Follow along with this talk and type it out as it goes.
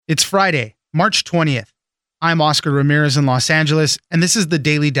It's Friday, March 20th. I'm Oscar Ramirez in Los Angeles, and this is the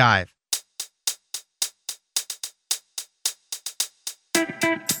Daily Dive.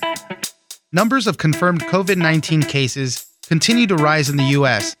 Numbers of confirmed COVID-19 cases continue to rise in the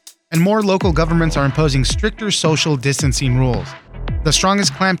U.S., and more local governments are imposing stricter social distancing rules. The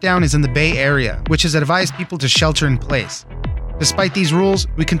strongest clampdown is in the Bay Area, which has advised people to shelter in place. Despite these rules,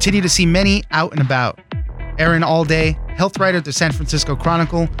 we continue to see many out and about. Aaron Allday, health writer at the San Francisco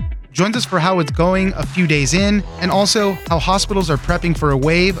Chronicle, joins us for how it's going a few days in, and also how hospitals are prepping for a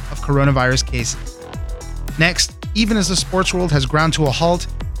wave of coronavirus cases. Next, even as the sports world has ground to a halt,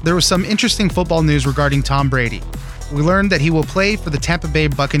 there was some interesting football news regarding Tom Brady. We learned that he will play for the Tampa Bay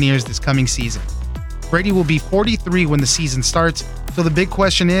Buccaneers this coming season. Brady will be 43 when the season starts, so the big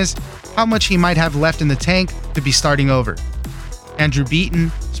question is how much he might have left in the tank to be starting over. Andrew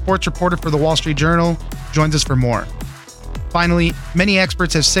Beaton, sports reporter for the Wall Street Journal, joins us for more. Finally, many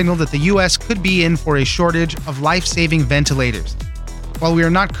experts have signaled that the U.S. could be in for a shortage of life-saving ventilators. While we are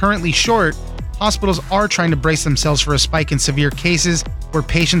not currently short, hospitals are trying to brace themselves for a spike in severe cases where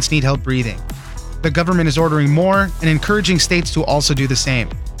patients need help breathing. The government is ordering more and encouraging states to also do the same.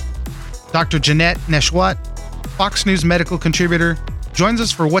 Dr. Janette Nesheiwat, Fox News medical contributor, joins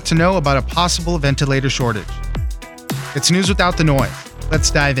us for what to know about a possible ventilator shortage. It's news without the noise. Let's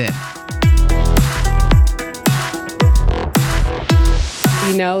dive in.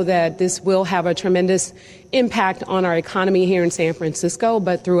 We know that this will have a tremendous impact on our economy here in San Francisco,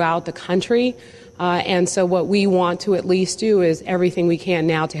 but throughout the country. And so what we want to at least do is everything we can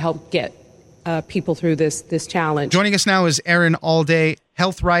now to help get people through this challenge. Joining us now is Aaron Allday,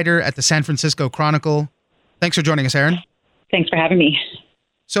 health writer at the San Francisco Chronicle. Thanks for joining us, Aaron. Thanks for having me.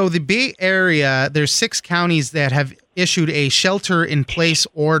 So the Bay Area, there's 6 counties that have issued a shelter-in-place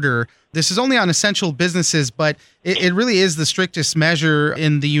order. This is only on essential businesses, but it really is the strictest measure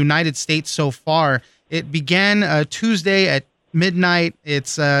in the United States so far. It began Tuesday at midnight.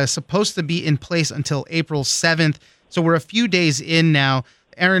 It's supposed to be in place until April 7th. So we're a few days in now.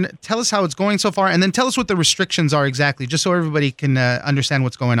 Aaron, tell us how it's going so far, and then tell us what the restrictions are exactly, just so everybody can understand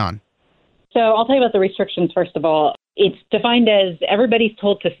what's going on. So I'll tell you about the restrictions, first of all. It's defined as everybody's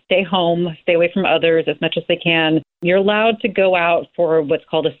told to stay home, stay away from others as much as they can. You're allowed to go out for what's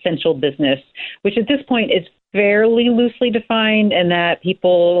called essential business, which at this point is fairly loosely defined, and that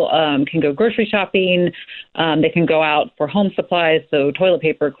people can go grocery shopping, they can go out for home supplies, so toilet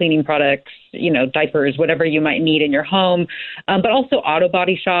paper, cleaning products, diapers, whatever you might need in your home, but also auto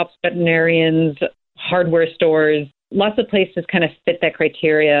body shops, veterinarians, hardware stores. Lots of places kind of fit that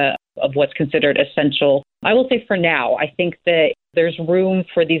criteria of what's considered essential. I will say for now, I think that there's room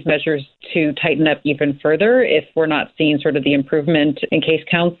for these measures to tighten up even further if we're not seeing sort of the improvement in case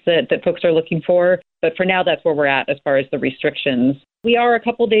counts that folks are looking for. But for now, that's where we're at as far as the restrictions. We are a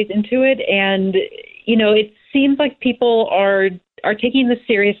couple days into it, and, it seems like people are taking this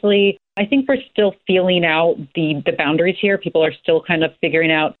seriously. I think we're still feeling out the boundaries here. People are still kind of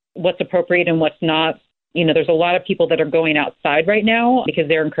figuring out what's appropriate and what's not. There's a lot of people that are going outside right now because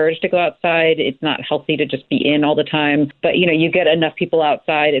they're encouraged to go outside. It's not healthy to just be in all the time. But, you get enough people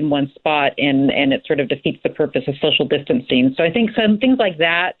outside in one spot and it sort of defeats the purpose of social distancing. So I think some things like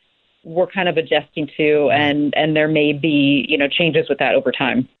that we're kind of adjusting to, and there may be, changes with that over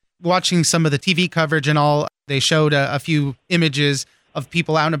time. Watching some of the TV coverage and all, they showed a few images of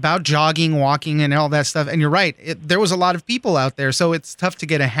people out and about, jogging, walking, and all that stuff. And you're right, there was a lot of people out there. So it's tough to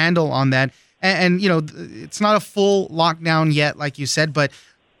get a handle on that. And it's not a full lockdown yet, like you said, but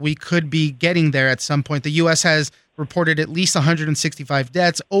we could be getting there at some point. The U.S. has reported at least 165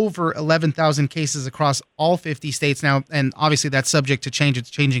 deaths, over 11,000 cases across all 50 states now. And obviously that's subject to change. It's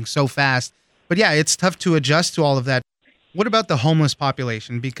changing so fast. But yeah, it's tough to adjust to all of that. What about the homeless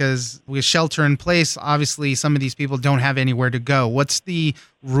population? Because with shelter in place, obviously some of these people don't have anywhere to go. What's the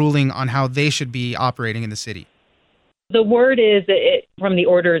ruling on how they should be operating in the city? The word is from the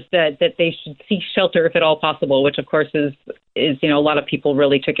orders that they should seek shelter if at all possible, which of course is a lot of people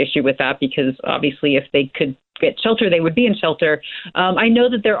really took issue with that because obviously if they could get shelter, they would be in shelter. I know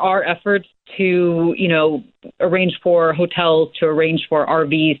that there are efforts to, arrange for hotels, to arrange for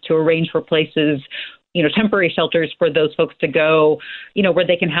RVs, to arrange for places, temporary shelters for those folks to go, where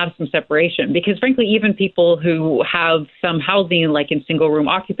they can have some separation. Because frankly, even people who have some housing, like in single room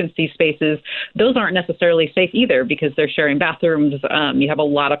occupancy spaces, those aren't necessarily safe either because they're sharing bathrooms. You have a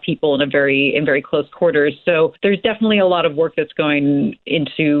lot of people in very close quarters. So there's definitely a lot of work that's going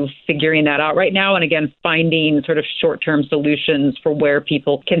into figuring that out right now. And again, finding sort of short-term solutions for where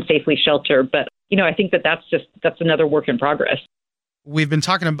people can safely shelter. But, I think that's another work in progress. We've been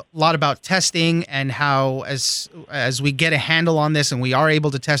talking a lot about testing and how as we get a handle on this and we are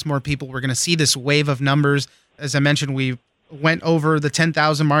able to test more people, we're going to see this wave of numbers. As I mentioned, we went over the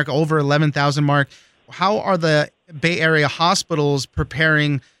 10,000 mark, over 11,000 mark. How are the Bay Area hospitals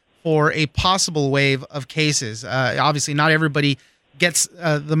preparing for a possible wave of cases? Obviously, not everybody gets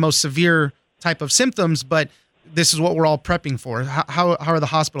the most severe type of symptoms, but this is what we're all prepping for. How are the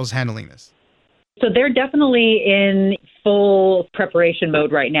hospitals handling this? So they're definitely in full preparation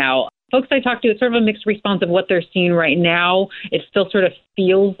mode right now. Folks I talked to, it's sort of a mixed response of what they're seeing right now. It still sort of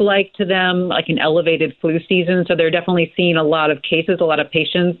feels like to them like an elevated flu season. So they're definitely seeing a lot of cases, a lot of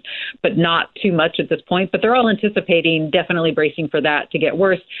patients, but not too much at this point. But they're all anticipating, definitely bracing for that to get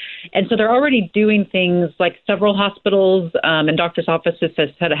worse. And so they're already doing things like several hospitals and doctors' offices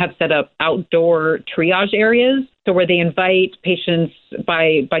have set up outdoor triage areas. So where they invite patients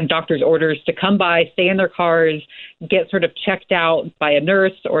by doctor's orders to come by, stay in their cars, get sort of checked out by a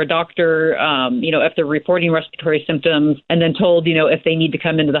nurse or a doctor, if they're reporting respiratory symptoms, and then told, if they need to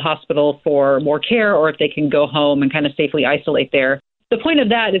come into the hospital for more care or if they can go home and kind of safely isolate there. The point of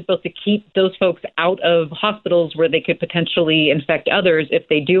that is both to keep those folks out of hospitals where they could potentially infect others if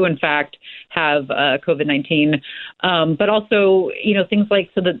they do, in fact, have COVID-19. But also, things like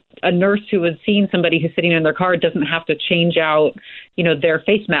so that a nurse who is seeing somebody who's sitting in their car doesn't have to change out, their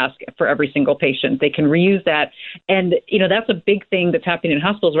face mask for every single patient. They can reuse that. And, that's a big thing that's happening in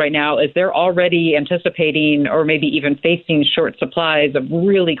hospitals right now is they're already anticipating or maybe even facing short supplies of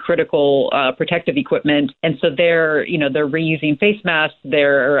really critical protective equipment. And so they're reusing face masks.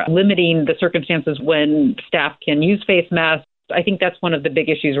 They're limiting the circumstances when staff can use face masks. I think that's one of the big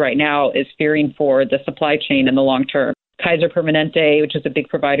issues right now is fearing for the supply chain in the long term. Kaiser Permanente, which is a big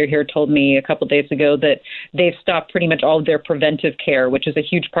provider here, told me a couple of days ago that they've stopped pretty much all of their preventive care, which is a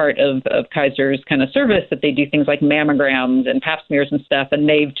huge part of Kaiser's kind of service, that they do things like mammograms and pap smears and stuff. And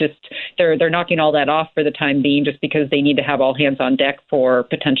they're knocking all that off for the time being just because they need to have all hands on deck for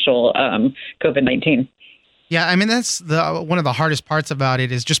potential COVID-19. Yeah, I mean, that's one of the hardest parts about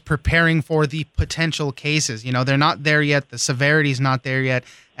it is just preparing for the potential cases. They're not there yet. The severity's not there yet.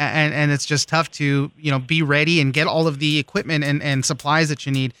 And it's just tough to, be ready and get all of the equipment and supplies that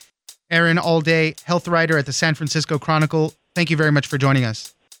you need. Erin Allday, health writer at the San Francisco Chronicle, thank you very much for joining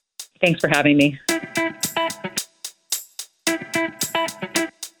us. Thanks for having me.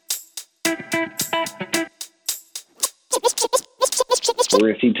 We're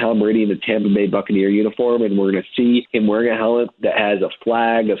going to see Tom Brady in the Tampa Bay Buccaneer uniform, and we're going to see him wearing a helmet that has a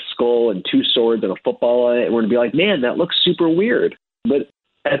flag, a skull, and two swords and a football on it. And we're going to be like, man, that looks super weird. But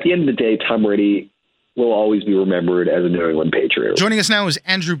at the end of the day, Tom Brady will always be remembered as a New England Patriot. Joining us now is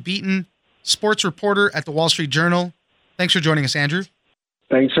Andrew Beaton, sports reporter at the Wall Street Journal. Thanks for joining us, Andrew.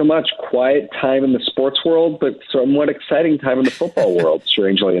 Thanks so much. Quiet time in the sports world, but somewhat exciting time in the football world,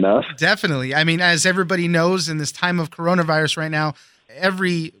 strangely enough. Definitely. I mean, as everybody knows, in this time of coronavirus right now,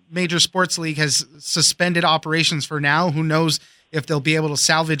 every major sports league has suspended operations for now. Who knows if they'll be able to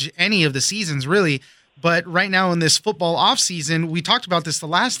salvage any of the seasons, really. But right now in this football offseason, we talked about this the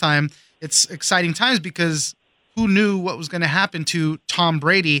last time, it's exciting times because who knew what was going to happen to Tom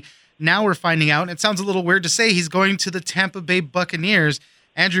Brady? Now we're finding out, and it sounds a little weird to say, he's going to the Tampa Bay Buccaneers.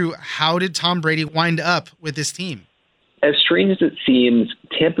 Andrew, how did Tom Brady wind up with this team? As strange as it seems,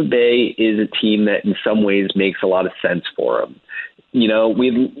 Tampa Bay is a team that in some ways makes a lot of sense for him.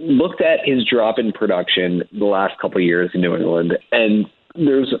 We've looked at his drop in production the last couple of years in New England, and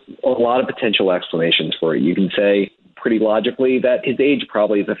there's a lot of potential explanations for it. You can say pretty logically that his age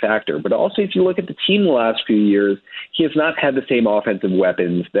probably is a factor, but also if you look at the team the last few years, he has not had the same offensive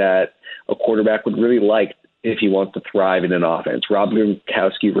weapons that a quarterback would really like if he wants to thrive in an offense. Rob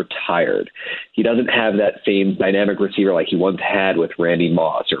Gronkowski retired. He doesn't have that same dynamic receiver like he once had with Randy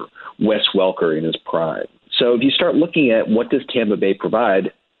Moss or Wes Welker in his prime. So if you start looking at what does Tampa Bay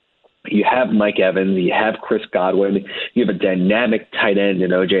provide, you have Mike Evans, you have Chris Godwin, you have a dynamic tight end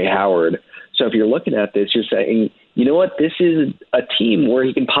in O.J. Howard. So if you're looking at this, you're saying, you know what, this is a team where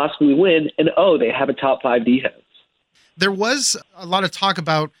he can possibly win, and they have a top 5 defense. There was a lot of talk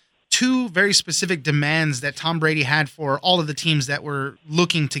about two very specific demands that Tom Brady had for all of the teams that were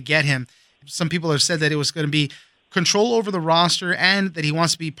looking to get him. Some people have said that it was going to be control over the roster and that he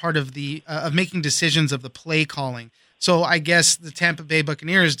wants to be part of the of making decisions of the play calling. So I guess the Tampa Bay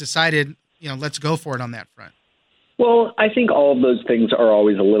Buccaneers decided, let's go for it on that front. Well, I think all of those things are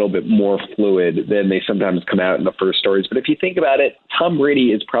always a little bit more fluid than they sometimes come out in the first stories. But if you think about it, Tom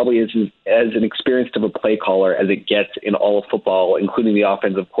Brady is probably as an experienced of a play caller as it gets in all of football, including the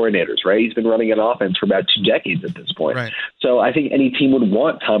offensive coordinators, right? He's been running an offense for about 2 decades at this point. Right. So I think any team would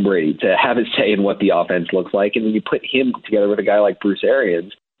want Tom Brady to have his say in what the offense looks like. And when you put him together with a guy like Bruce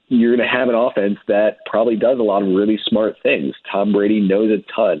Arians, you're going to have an offense that probably does a lot of really smart things. Tom Brady knows a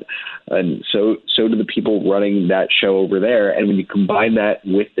ton. And so do the people running that show over there. And when you combine that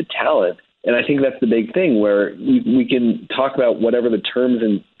with the talent, and I think that's the big thing where we can talk about whatever the terms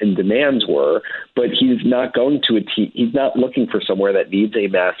and demands were, but he's not going to he's not looking for somewhere that needs a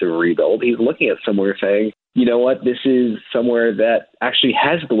massive rebuild. He's looking at somewhere saying, you know what, this is somewhere that actually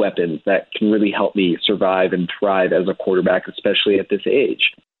has the weapons that can really help me survive and thrive as a quarterback, especially at this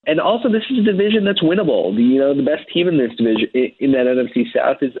age. And also, this is a division that's winnable. The best team in this division, in that NFC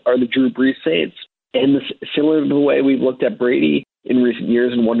South, are the Drew Brees Saints. And similar to the way we've looked at Brady in recent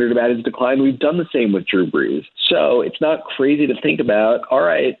years and wondered about his decline, we've done the same with Drew Brees. So it's not crazy to think about, all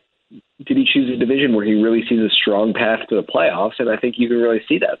right, did he choose a division where he really sees a strong path to the playoffs? And I think you can really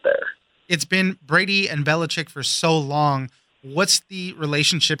see that there. It's been Brady and Belichick for so long. What's the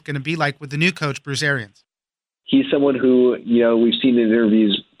relationship going to be like with the new coach, Bruce Arians? He's someone who, we've seen in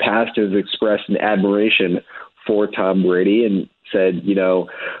interviews past has expressed an admiration for Tom Brady and said,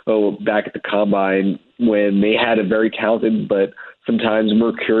 back at the Combine when they had a very talented but sometimes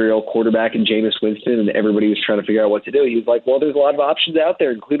mercurial quarterback in Jameis Winston and everybody was trying to figure out what to do. He was like, well, there's a lot of options out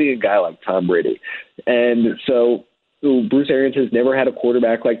there, including a guy like Tom Brady. And so Bruce Arians has never had a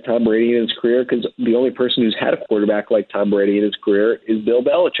quarterback like Tom Brady in his career because the only person who's had a quarterback like Tom Brady in his career is Bill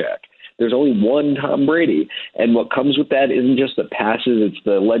Belichick. There's only one Tom Brady. And what comes with that isn't just the passes, it's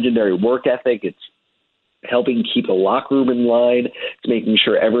the legendary work ethic. It's helping keep the locker room in line. It's making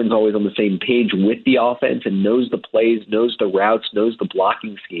sure everyone's always on the same page with the offense and knows the plays, knows the routes, knows the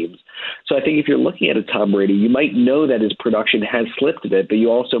blocking schemes. So I think if you're looking at a Tom Brady, you might know that his production has slipped a bit, but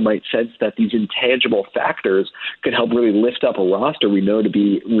you also might sense that these intangible factors could help really lift up a roster we know to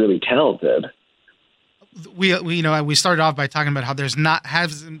be really talented. We started off by talking about how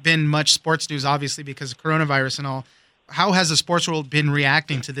hasn't been much sports news, obviously, because of coronavirus and all. How has the sports world been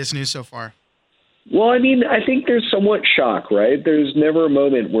reacting to this news so far? Well, I mean, I think there's somewhat shock, right? There's never a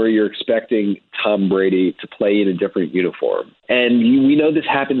moment where you're expecting Tom Brady to play in a different uniform. And we know this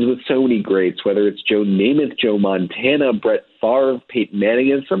happens with so many greats, whether it's Joe Namath, Joe Montana, Brett Favre, Peyton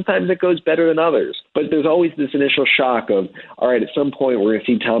Manning, and sometimes it goes better than others. But there's always this initial shock of, all right, at some point we're going to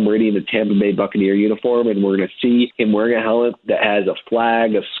see Tom Brady in the Tampa Bay Buccaneer uniform, and we're going to see him wearing a helmet that has a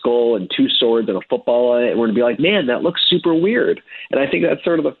flag, a skull, and 2 swords and a football on it, and we're going to be like, man, that looks super weird. And I think that's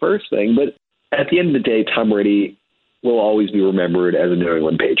sort of the first thing. But at the end of the day, Tom Brady will always be remembered as a New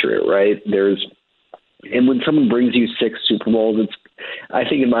England Patriot, right? And when someone brings you 6 Super Bowls, it's, I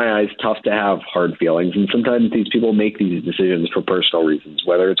think in my eyes, tough to have hard feelings. And sometimes these people make these decisions for personal reasons,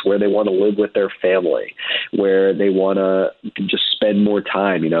 whether it's where they want to live with their family, where they want to just spend more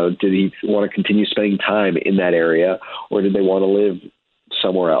time. Did he want to continue spending time in that area, or did they want to live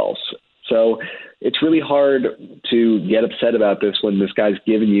somewhere else? So it's really hard to get upset about this when this guy's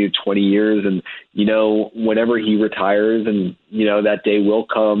given you 20 years and, whenever he retires and, that day will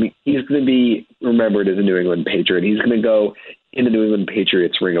come, he's going to be remembered as a New England Patriot. He's going to go in the New England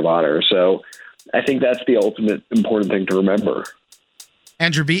Patriots Ring of Honor. So I think that's the ultimate important thing to remember.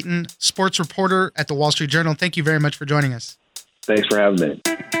 Andrew Beaton, sports reporter at the Wall Street Journal. Thank you very much for joining us. Thanks for having me.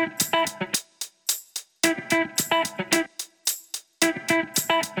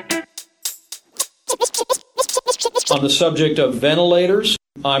 On the subject of ventilators,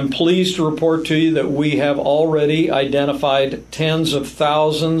 I'm pleased to report to you that we have already identified tens of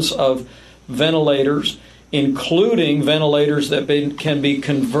thousands of ventilators, including ventilators that can be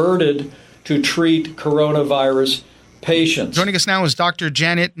converted to treat coronavirus patients. Joining us now is Dr.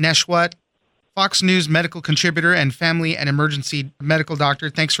 Janet Nesheiwat, Fox News medical contributor and family and emergency medical doctor.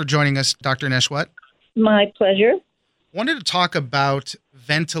 Thanks for joining us, Dr. Nesheiwat. My pleasure. Wanted to talk about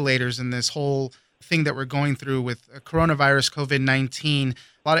ventilators and this whole thing that we're going through with coronavirus, COVID-19.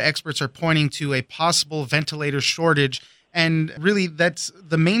 A lot of experts are pointing to a possible ventilator shortage. And really, that's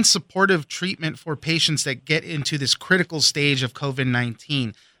the main supportive treatment for patients that get into this critical stage of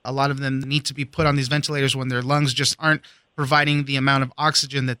COVID-19. A lot of them need to be put on these ventilators when their lungs just aren't providing the amount of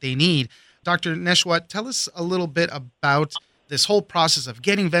oxygen that they need. Dr. Nesheiwat, tell us a little bit about this whole process of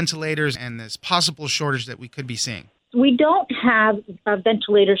getting ventilators and this possible shortage that we could be seeing. We don't have a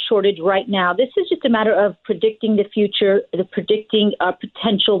ventilator shortage right now. This is just a matter of predicting the future, predicting our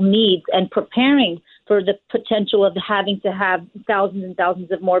potential needs and preparing for the potential of having to have thousands and thousands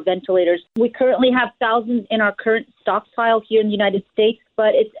of more ventilators. We currently have thousands in our current stockpile here in the United States,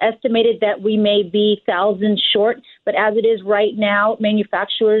 but it's estimated that we may be thousands short. But as it is right now,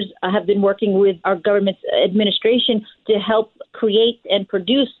 manufacturers have been working with our government's administration to help create and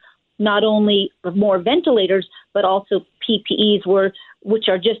produce not only more ventilators, but also PPEs, which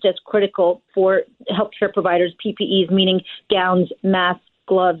are just as critical for healthcare providers. PPEs meaning gowns, masks,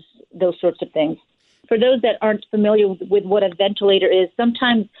 gloves, those sorts of things. For those that aren't familiar with what a ventilator is,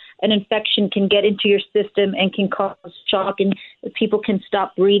 sometimes an infection can get into your system and can cause shock, and people can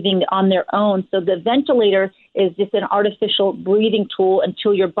stop breathing on their own. So the ventilator is just an artificial breathing tool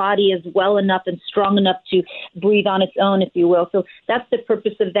until your body is well enough and strong enough to breathe on its own, if you will. So that's the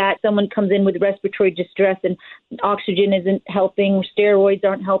purpose of that. Someone comes in with respiratory distress and oxygen isn't helping, steroids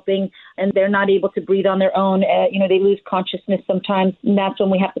aren't helping, and they're not able to breathe on their own. They lose consciousness sometimes, and that's when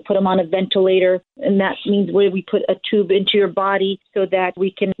we have to put them on a ventilator. And that means where we put a tube into your body so that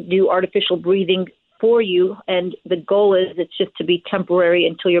we can do artificial breathing for you. And the goal is it's just to be temporary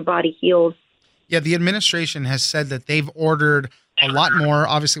until your body heals. Yeah, the administration has said that they've ordered a lot more.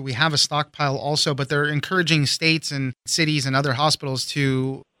 Obviously, we have a stockpile also, but they're encouraging states and cities and other hospitals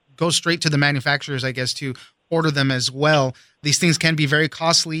to go straight to the manufacturers, I guess, to order them as well. These things can be very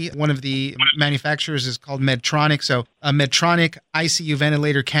costly. One of the manufacturers is called Medtronic. So a Medtronic ICU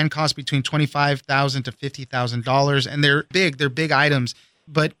ventilator can cost between $25,000 to $50,000, and they're big items.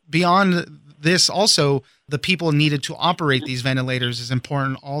 But beyond this, also, the people needed to operate these ventilators is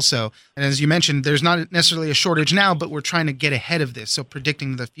important also. And as you mentioned, there's not necessarily a shortage now, but we're trying to get ahead of this, so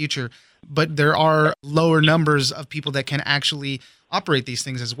predicting the future. But there are lower numbers of people that can actually operate these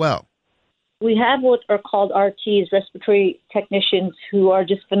things as well. We have what are called RTs, respiratory technicians, who are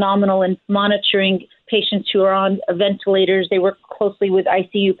just phenomenal in monitoring patients who are on ventilators. They work closely with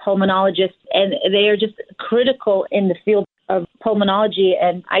ICU pulmonologists, and they are just critical in the field of pulmonology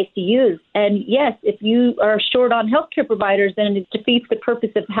and ICUs. And yes, if you are short on healthcare providers, then it defeats the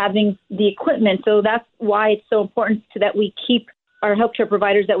purpose of having the equipment. So that's why it's so important that we keep our healthcare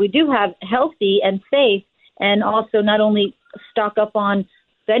providers that we do have healthy and safe, and also not only stock up on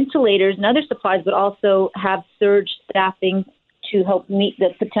ventilators and other supplies, but also have surge staffing to help meet the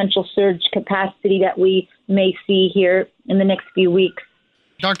potential surge capacity that we may see here in the next few weeks.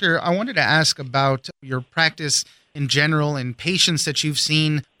 Doctor, I wanted to ask about your practice in general and patients that you've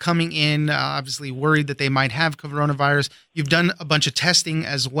seen coming in, obviously worried that they might have coronavirus. You've done a bunch of testing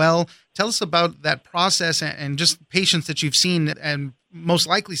as well. Tell us about that process and just patients that you've seen and most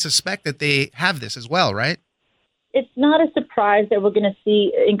likely suspect that they have this as well, right? It's not a surprise that we're going to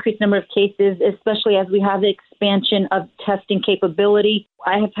see an increased number of cases, especially as we have the expansion of testing capability.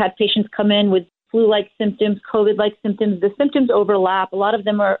 I have had patients come in with flu-like symptoms, COVID-like symptoms. The symptoms overlap. A lot of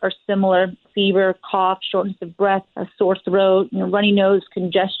them are similar: fever, cough, shortness of breath, a sore throat, runny nose,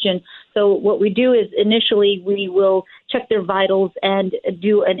 congestion. So what we do is initially we will check their vitals and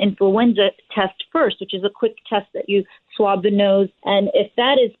do an influenza test first, which is a quick test that you swab the nose. And if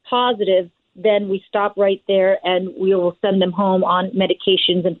that is positive, then we stop right there and we will send them home on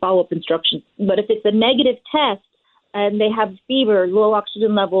medications and follow-up instructions. But if it's a negative test and they have fever, low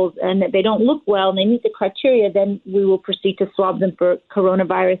oxygen levels, and they don't look well and they meet the criteria, then we will proceed to swab them for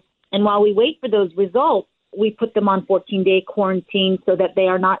coronavirus. And while we wait for those results, we put them on 14-day quarantine so that they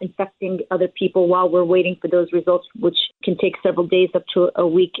are not infecting other people while we're waiting for those results, which can take several days up to a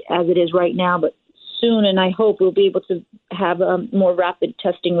week as it is right now. But soon, and I hope we'll be able to have more rapid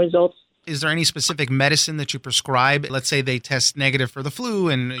testing results. Is there any specific medicine that you prescribe? Let's say they test negative for the flu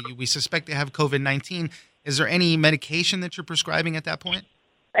and we suspect they have COVID-19. Is there any medication that you're prescribing at that point?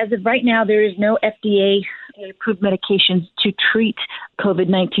 As of right now, there is no FDA-approved medications to treat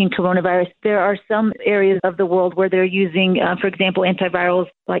COVID-19 coronavirus. There are some areas of the world where they're using, for example, antivirals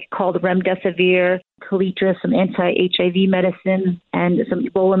like called remdesivir, Kaletra, some anti-HIV medicine, and some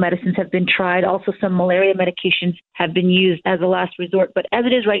Ebola medicines have been tried. Also, some malaria medications have been used as a last resort. But as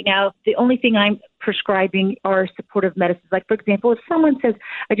it is right now, the only thing I'm prescribing are supportive medicines. Like, for example, if someone says,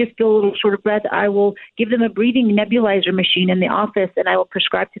 I just feel a little short of breath, I will give them a breathing nebulizer machine in the office, and I will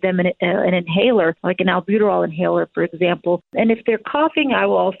prescribe to them an inhaler, like an albuterol inhaler, for example. And if they're coughing, I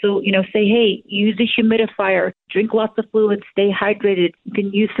will also, say, hey, use a humidifier, drink lots of fluids, stay hydrated. You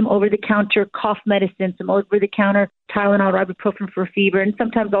can use some over-the-counter cough medicine, some over-the-counter Tylenol, ibuprofen for fever, and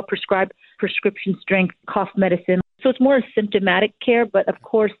sometimes I'll prescribe prescription-strength cough medicine. So it's more symptomatic care, but of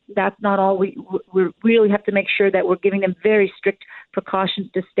course, that's not all. We really have to make sure that we're giving them very strict precautions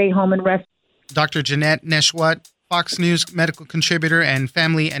to stay home and rest. Dr. Jeanette Nesheiwat, Fox News medical contributor and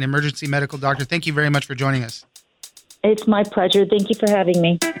family and emergency medical doctor, thank you very much for joining us. It's my pleasure. Thank you for having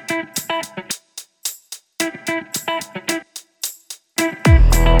me.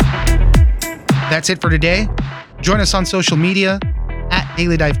 That's it for today. Join us on social media at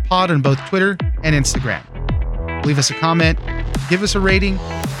Daily Dive Pod on both Twitter and Instagram. Leave us a comment, give us a rating,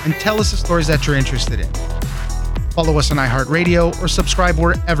 and tell us the stories that you're interested in. Follow us on iHeartRadio or subscribe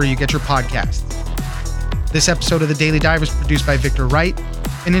wherever you get your podcasts. This episode of The Daily Dive was produced by Victor Wright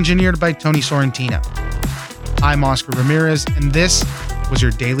and engineered by Tony Sorrentino. I'm Oscar Ramirez, and this was your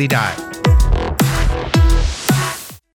Daily Dive.